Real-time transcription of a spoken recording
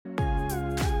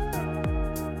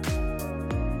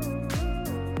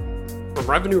From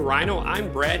Revenue Rhino,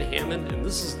 I'm Brad Hammond, and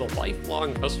this is the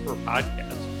Lifelong Customer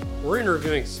Podcast. We're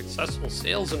interviewing successful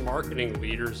sales and marketing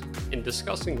leaders and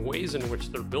discussing ways in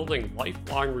which they're building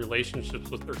lifelong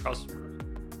relationships with their customers.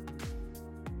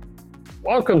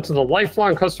 Welcome to the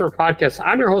Lifelong Customer Podcast.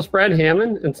 I'm your host, Brad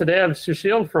Hammond, and today I have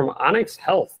Susheel from Onyx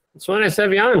Health. It's really nice to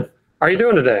have you on. How are you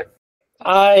doing today?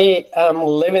 I am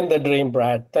living the dream,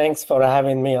 Brad. Thanks for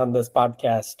having me on this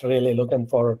podcast. Really looking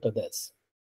forward to this.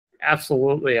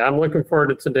 Absolutely. I'm looking forward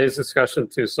to today's discussion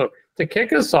too. So to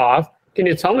kick us off, can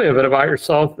you tell me a bit about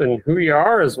yourself and who you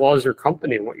are as well as your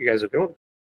company and what you guys are doing?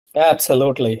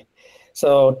 Absolutely.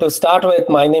 So to start with,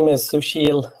 my name is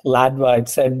Susheel Ladwa.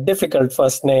 It's a difficult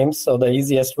first name, so the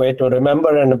easiest way to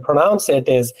remember and pronounce it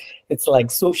is it's like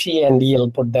sushi and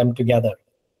eel, put them together.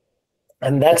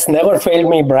 And that's never failed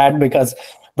me, Brad, because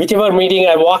whichever meeting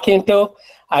I walk into,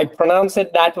 I pronounce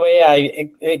it that way. I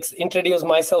introduce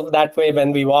myself that way.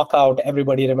 When we walk out,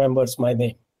 everybody remembers my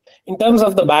name. In terms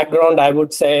of the background, I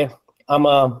would say I'm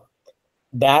a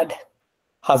dad,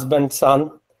 husband,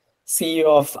 son, CEO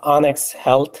of Onyx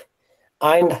Health,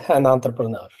 and an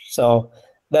entrepreneur. So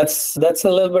that's a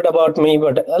little bit about me,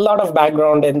 but a lot of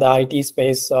background in the IT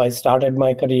space. So I started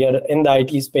my career in the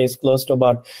IT space close to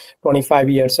about 25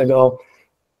 years ago.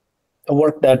 I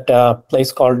worked at a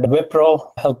place called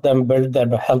Wipro, helped them build their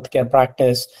healthcare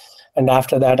practice. And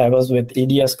after that, I was with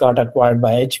EDS, got acquired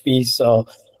by HP. So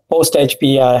post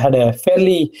HP, I had a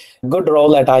fairly good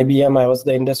role at IBM. I was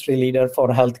the industry leader for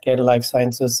healthcare, life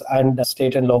sciences, and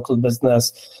state and local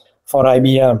business for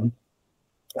IBM.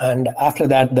 And after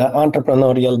that, the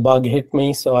entrepreneurial bug hit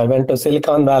me. So I went to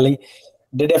Silicon Valley,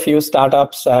 did a few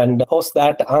startups, and post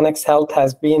that, Onyx Health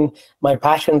has been my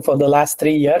passion for the last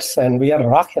 3 years, and we are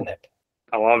rocking it.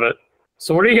 I love it.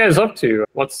 So what are you guys up to?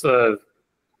 What's the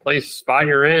spot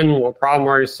you're in? What problem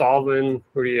are you solving?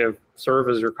 Who do you serve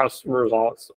as your customers? All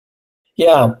that stuff.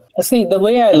 Yeah. See, the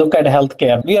way I look at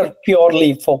healthcare, we are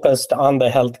purely focused on the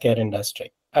healthcare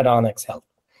industry at Onyx Health.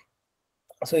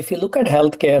 So if you look at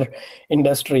healthcare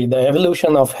industry, the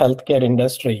evolution of healthcare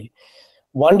industry,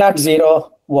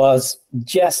 1.0 was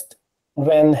just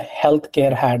when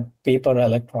healthcare had paper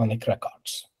electronic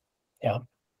records. Yeah.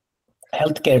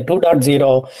 Healthcare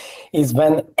 2.0 is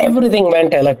when everything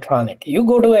went electronic. You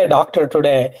go to a doctor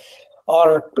today,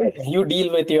 or you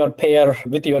deal with your payer,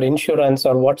 with your insurance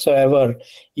or whatsoever,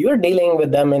 you're dealing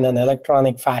with them in an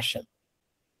electronic fashion.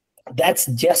 That's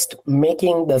just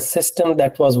making the system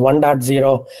that was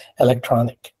 1.0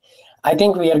 electronic. I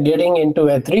think we are getting into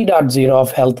a 3.0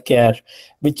 of healthcare,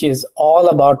 which is all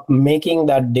about making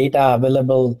that data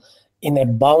available in a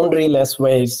boundaryless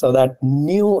way so that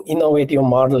new innovative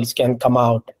models can come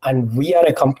out. And we are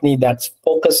a company that's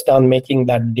focused on making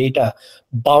that data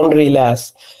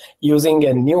boundaryless, using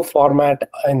a new format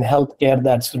in healthcare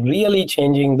that's really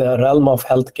changing the realm of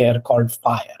healthcare called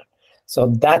FHIR.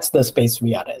 So that's the space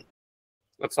we are in.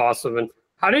 That's awesome. And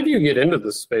how did you get into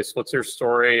this space? What's your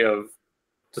story of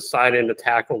deciding to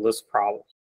tackle this problem?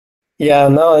 Yeah,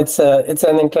 no, it's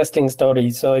an interesting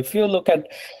story. So if you look at,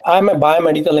 I'm a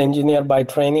biomedical engineer by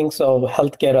training, so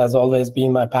healthcare has always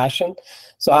been my passion.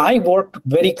 So I worked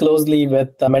very closely with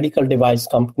medical device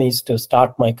companies to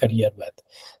start my career with.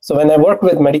 So when I worked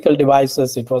with medical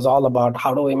devices, it was all about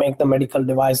how do we make the medical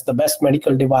device the best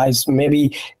medical device,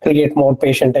 maybe create more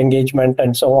patient engagement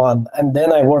and so on. And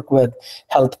then I worked with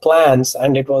health plans,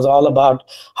 and it was all about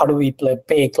how do we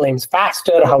pay claims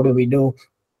faster, how do we do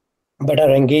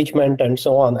better engagement and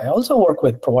so on. I also work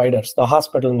with providers, the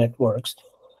hospital networks,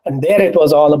 and there it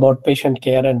was all about patient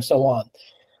care and so on.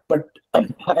 But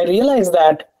I realized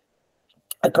that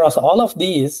across all of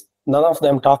these, none of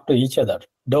them talk to each other,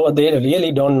 though they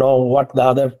really don't know what the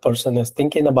other person is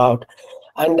thinking about.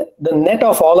 And the net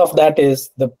of all of that is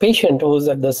the patient who's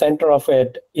at the center of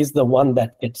it is the one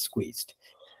that gets squeezed.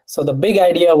 So the big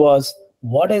idea was,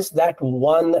 what is that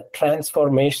one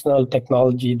transformational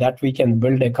technology that we can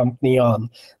build a company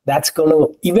on that's going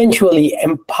to eventually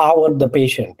empower the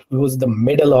patient, who's the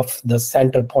middle of the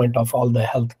center point of all the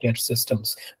healthcare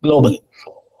systems globally?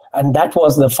 And that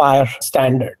was the FHIR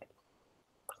standard.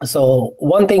 So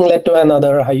one thing led to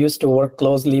another. I used to work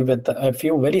closely with a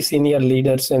few very senior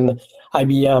leaders in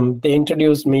IBM. They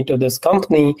introduced me to this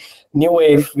company, New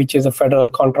Wave, which is a federal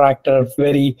contractor,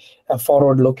 very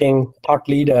forward-looking thought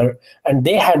leader. And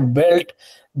they had built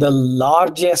the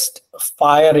largest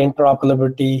FHIR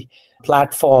interoperability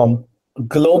platform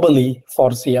globally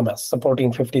for CMS,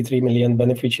 supporting 53 million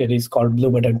beneficiaries, called Blue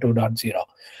Button 2.0.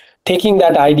 Taking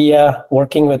that idea,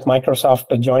 working with Microsoft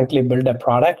to jointly build a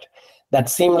product that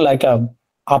seemed like an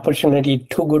opportunity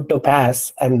too good to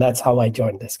pass, and that's how I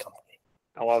joined this company.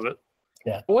 I love it.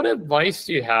 Yeah. What advice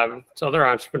do you have to other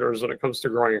entrepreneurs when it comes to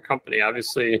growing a company?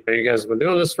 Obviously, you guys have been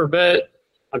doing this for a bit.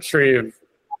 I'm sure you've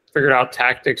figured out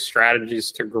tactics,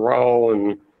 strategies to grow,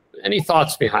 and any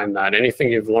thoughts behind that?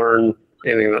 Anything you've learned,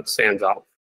 anything that stands out?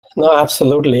 No,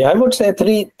 absolutely. I would say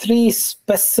three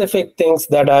specific things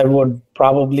that I would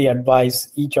probably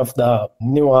advise each of the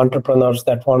new entrepreneurs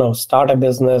that want to start a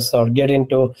business or get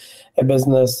into a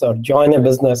business or join a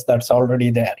business that's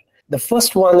already there. The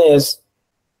first one is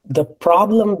the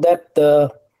problem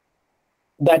that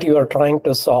you are trying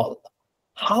to solve.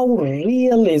 How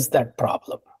real is that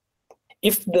problem?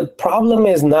 If the problem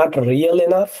is not real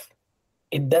enough,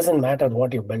 it doesn't matter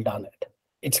what you build on it.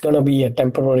 It's going to be a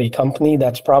temporary company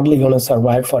that's probably going to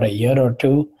survive for a year or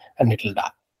two and it'll die.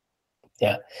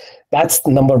 Yeah, that's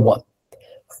number one.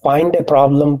 Find a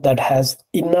problem that has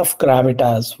enough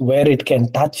gravitas where it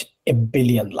can touch a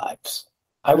billion lives.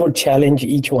 I would challenge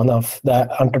each one of the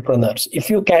entrepreneurs. If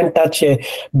you can touch a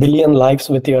billion lives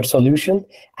with your solution,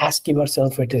 ask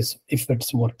yourself if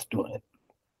it's worth doing it.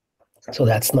 So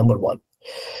that's number one.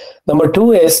 Number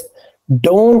two is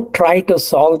don't try to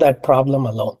solve that problem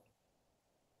alone.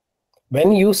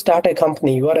 When you start a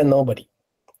company, you are a nobody.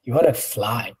 You are a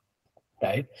fly,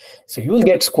 right? So you will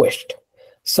get squished.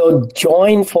 So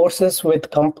join forces with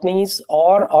companies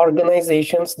or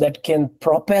organizations that can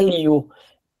propel you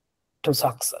to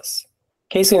success.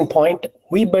 Case in point,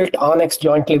 we built Onyx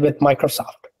jointly with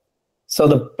Microsoft. So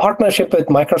the partnership with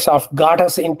Microsoft got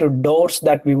us into doors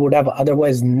that we would have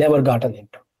otherwise never gotten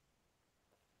into.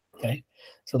 Okay?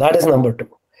 So that is number two.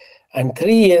 And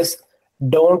three is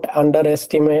don't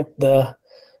underestimate the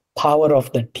power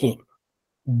of the team.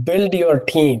 Build your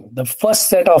team. The first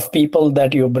set of people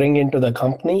that you bring into the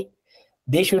company,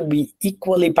 they should be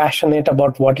equally passionate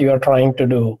about what you are trying to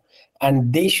do.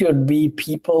 And they should be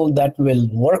people that will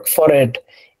work for it,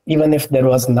 even if there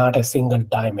was not a single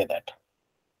dime in it.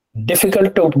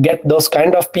 Difficult to get those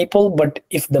kind of people, but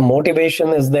if the motivation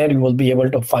is there, you will be able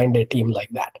to find a team like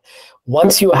that.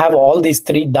 Once you have all these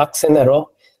three ducks in a row,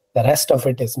 the rest of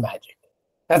it is magic.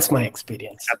 That's my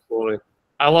experience. Absolutely.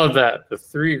 I love that. The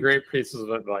three great pieces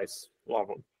of advice. Love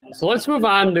them. So let's move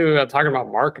on to talking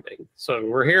about marketing. So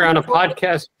we're here on a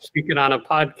podcast, speaking on a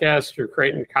podcast, you're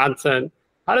creating content.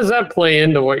 How does that play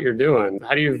into what you're doing?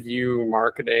 How do you view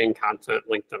marketing, content,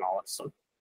 LinkedIn, all that stuff?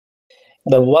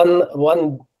 The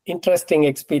one interesting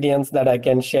experience that I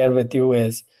can share with you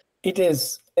is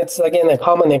it's again a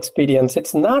common experience.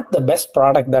 It's not the best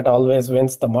product that always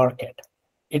wins the market.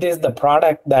 It is the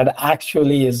product that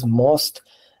actually is most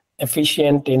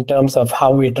efficient in terms of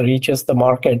how it reaches the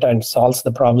market and solves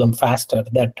the problem faster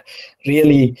that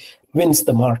really wins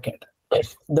the market.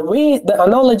 The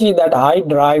analogy that I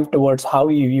drive towards how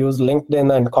you use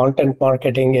LinkedIn and content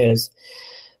marketing is,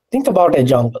 think about a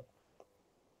jungle.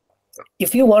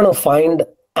 If you want to find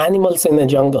animals in a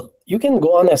jungle, you can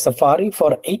go on a safari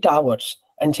for 8 hours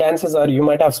and chances are you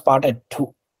might have spotted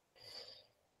 2.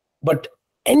 But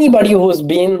anybody who's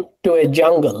been to a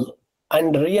jungle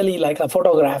and really like a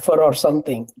photographer or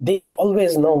something, they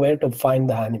always know where to find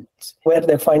the animals. Where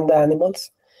they find the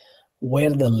animals?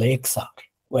 Where the lakes are,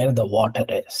 where the water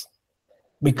is.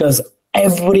 Because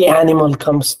every animal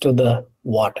comes to the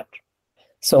water.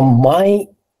 So my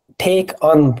take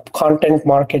on content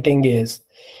marketing is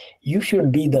you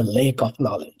should be the lake of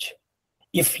knowledge.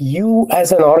 If you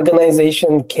as an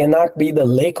organization cannot be the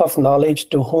lake of knowledge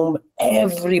to whom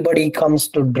everybody comes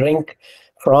to drink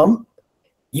from,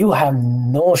 you have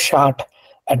no shot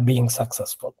at being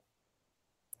successful.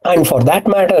 And for that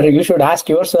matter, you should ask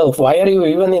yourself, why are you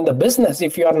even in the business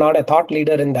if you are not a thought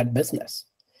leader in that business?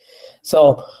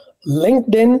 So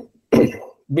LinkedIn,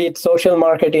 be it social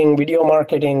marketing, video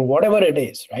marketing, whatever it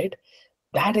is, right?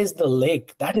 That is the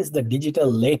lake. That is the digital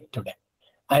lake today.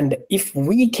 And if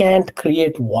we can't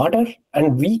create water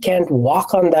and we can't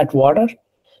walk on that water,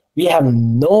 we have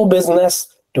no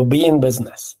business to be in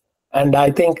business. And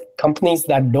I think companies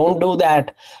that don't do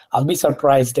that, I'll be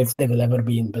surprised if they will ever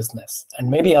be in business. And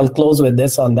maybe I'll close with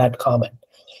this on that comment.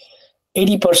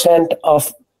 80%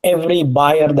 of every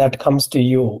buyer that comes to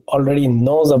you already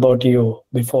knows about you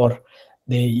before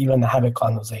they even have a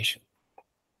conversation.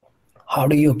 How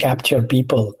do you capture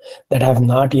people that have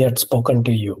not yet spoken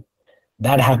to you?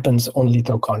 That happens only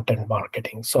through content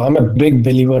marketing. So I'm a big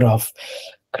believer of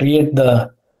create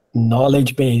the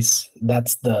knowledge base.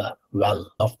 That's the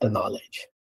well of the knowledge.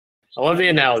 I love the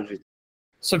analogy.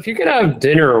 So if you could have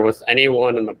dinner with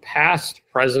anyone in the past,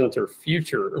 present, or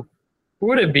future, who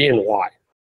would it be and why?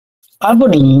 I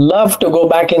would love to go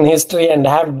back in history and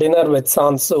have dinner with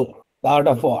Sun Tzu, the Art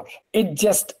of War. It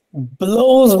just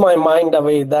blows my mind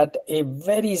away that a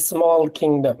very small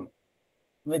kingdom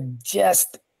with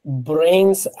just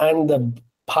brains and the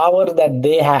power that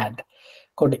they had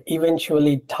could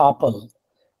eventually topple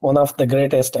one of the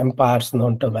greatest empires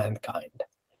known to mankind.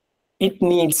 It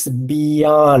needs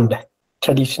beyond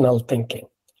traditional thinking.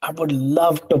 I would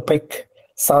love to pick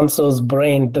Sun Tzu's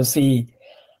brain to see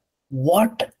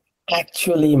what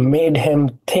actually made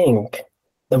him think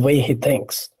the way he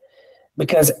thinks.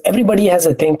 Because everybody has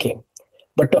a thinking.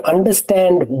 But to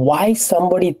understand why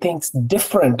somebody thinks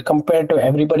different compared to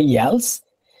everybody else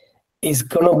is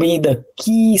going to be the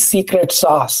key secret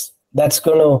sauce that's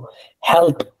going to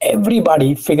help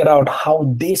everybody figure out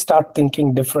how they start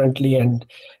thinking differently and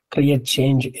create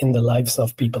change in the lives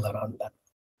of people around them.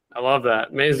 I love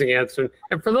that. Amazing answer.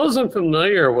 And for those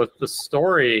unfamiliar with the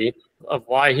story of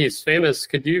why he's famous,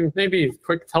 could you maybe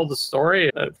tell the story,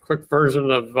 a quick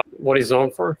version of what he's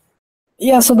known for?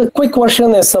 Yeah, so the quick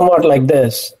version is somewhat like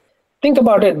this. Think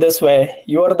about it this way.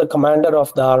 You are the commander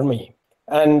of the army,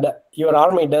 and your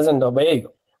army doesn't obey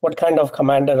you. What kind of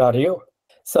commander are you?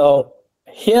 So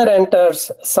here enters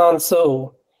Sun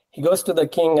Tzu. He goes to the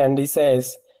king and he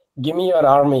says, give me your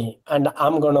army, and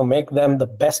I'm going to make them the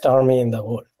best army in the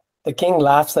world. The king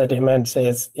laughs at him and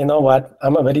says, you know what?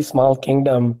 I'm a very small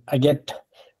kingdom. I get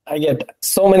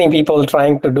so many people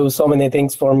trying to do so many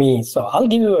things for me. So I'll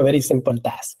give you a very simple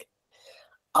task.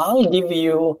 I'll give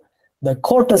you the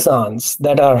courtesans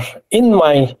that are in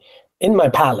my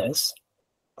palace.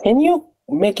 Can you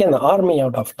make an army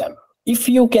out of them? If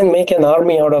you can make an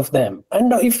army out of them,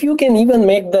 and if you can even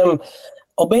make them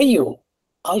obey you,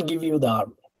 I'll give you the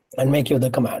army and make you the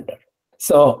commander.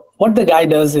 So what the guy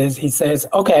does is he says,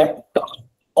 okay,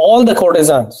 all the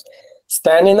courtesans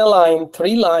stand in a line,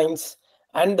 3 lines,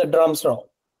 and the drums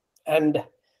roll. And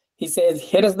he says,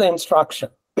 here is the instruction.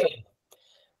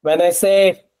 When I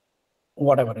say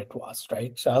whatever it was,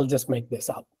 right? So I'll just make this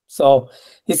up. So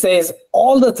he says,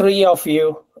 all the 3 of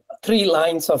you, 3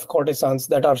 lines of courtesans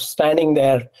that are standing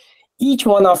there, each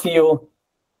one of you,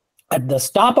 at the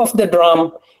stop of the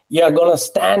drum, you're going to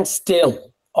stand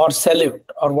still or salute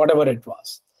or whatever it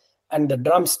was. And the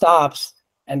drum stops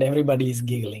and everybody is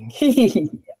giggling.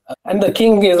 And the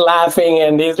king is laughing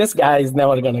and this guy is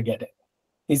never going to get it.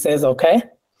 He says, okay,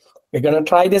 we're going to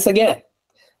try this again.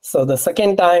 So the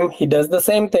second time he does the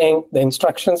same thing. The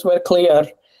instructions were clear.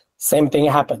 Same thing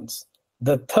happens.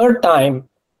 The third time,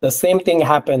 the same thing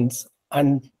happens.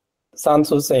 And Sun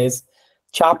Tzu says,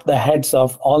 chop the heads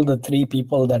of all the 3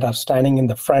 people that are standing in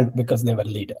the front because they were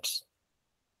leaders.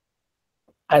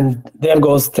 And there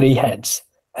goes 3 heads.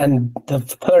 And the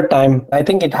third time, I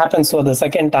think it happens for the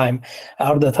second time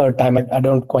or the third time, I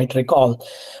don't quite recall.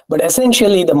 But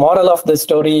essentially, the moral of the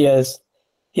story is,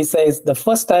 he says, the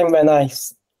first time when I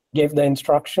gave the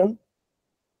instruction,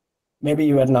 maybe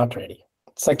you were not ready.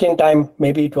 Second time,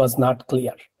 maybe it was not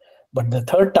clear. But the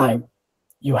third time,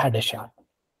 you had a shot.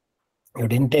 You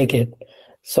didn't take it.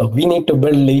 So we need to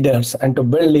build leaders. And to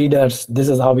build leaders, this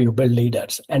is how you build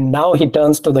leaders. And now he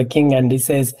turns to the king and he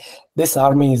says, this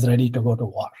army is ready to go to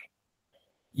war.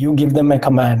 You give them a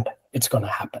command, it's going to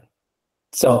happen.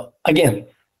 So again,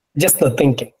 just the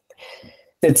thinking.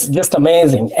 It's just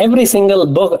amazing. Every single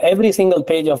book, every single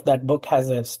page of that book has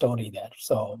a story there.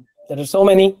 So there are so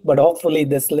many, but hopefully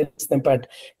this little snippet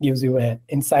gives you an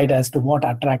insight as to what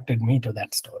attracted me to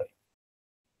that story.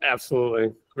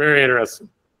 Absolutely. Very interesting.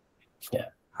 Yeah.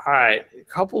 All right. A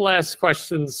couple last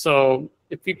questions. So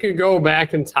if you could go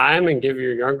back in time and give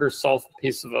your younger self a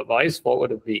piece of advice, what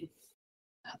would it be?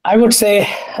 I would say,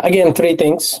 again, 3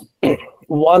 things.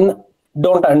 1,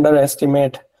 don't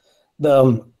underestimate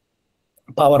the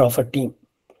power of a team.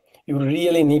 You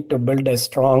really need to build a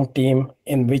strong team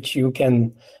in which you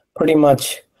can pretty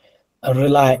much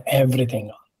rely everything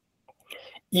on.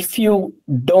 If you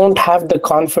don't have the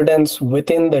confidence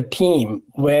within the team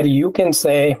where you can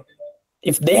say,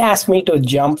 if they ask me to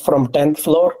jump from 10th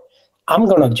floor, I'm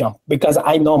going to jump because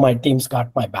I know my team's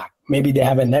got my back. Maybe they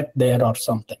have a net there or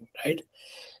something, right?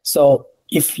 So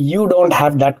if you don't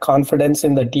have that confidence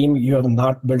in the team, you have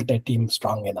not built a team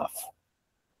strong enough.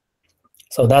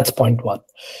 So that's point 1.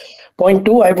 Point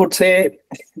 2, I would say,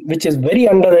 which is very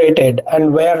underrated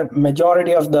and where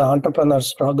majority of the entrepreneurs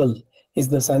struggle, is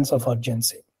the sense of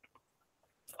urgency.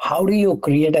 How do you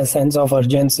create a sense of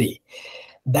urgency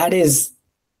that is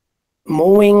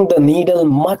moving the needle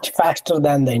much faster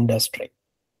than the industry?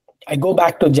 I go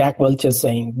back to Jack Welch's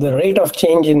saying, the rate of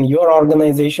change in your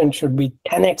organization should be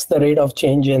 10x the rate of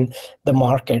change in the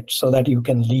market so that you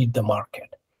can lead the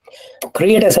market.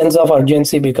 Create a sense of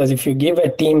urgency, because if you give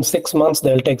a team 6 months,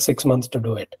 they'll take 6 months to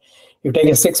do it. You take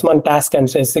a 6-month task and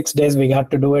say 6 days we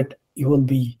got to do it, you will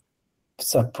be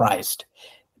surprised.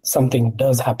 Something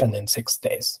does happen in 6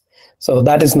 days. So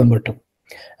that is number 2.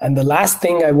 And the last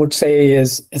thing I would say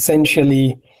is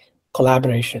essentially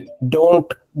collaboration.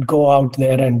 Don't go out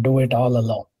there and do it all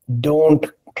alone. Don't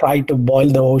try to boil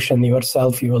the ocean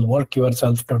yourself. You will work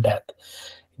yourself to death.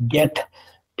 Get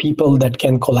people that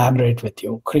can collaborate with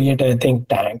you. Create a think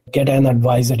tank. Get an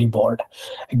advisory board.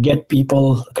 Get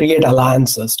people, create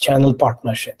alliances, channel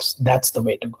partnerships. That's the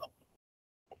way to go.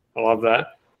 I love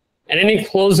that. And any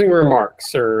closing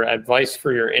remarks or advice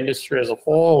for your industry as a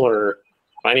whole, or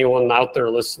anyone out there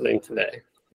listening today?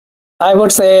 I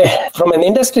would say from an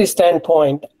industry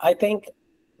standpoint, I think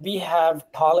we have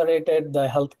tolerated the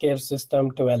healthcare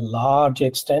system to a large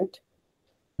extent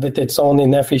with its own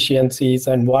inefficiencies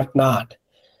and whatnot.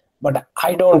 But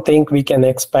I don't think we can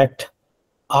expect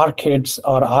our kids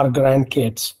or our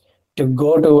grandkids to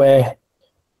go to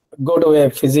a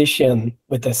physician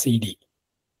with a CD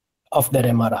of their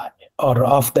MRI or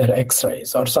of their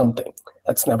X-rays or something.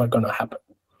 That's never going to happen.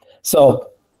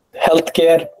 So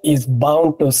healthcare is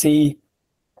bound to see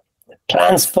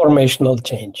transformational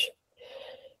change.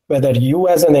 Whether you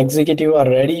as an executive are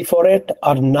ready for it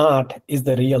or not is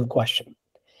the real question.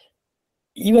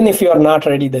 Even if you are not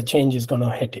ready, the change is going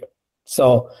to hit you.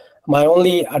 So my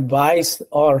only advice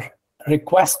or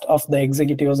request of the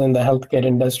executives in the healthcare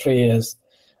industry is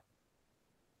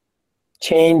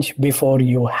change before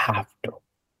you have to.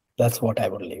 That's what I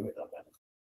would leave it on that.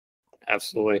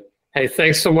 Absolutely. Hey,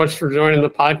 thanks so much for joining the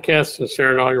podcast and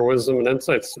sharing all your wisdom and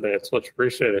insights today. It's much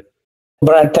appreciated.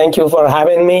 Brad, thank you for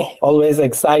having me. Always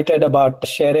excited about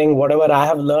sharing whatever I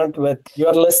have learned with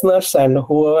your listeners and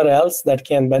whoever else that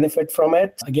can benefit from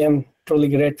it. Again, truly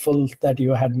grateful that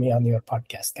you had me on your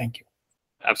podcast. Thank you.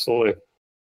 Absolutely.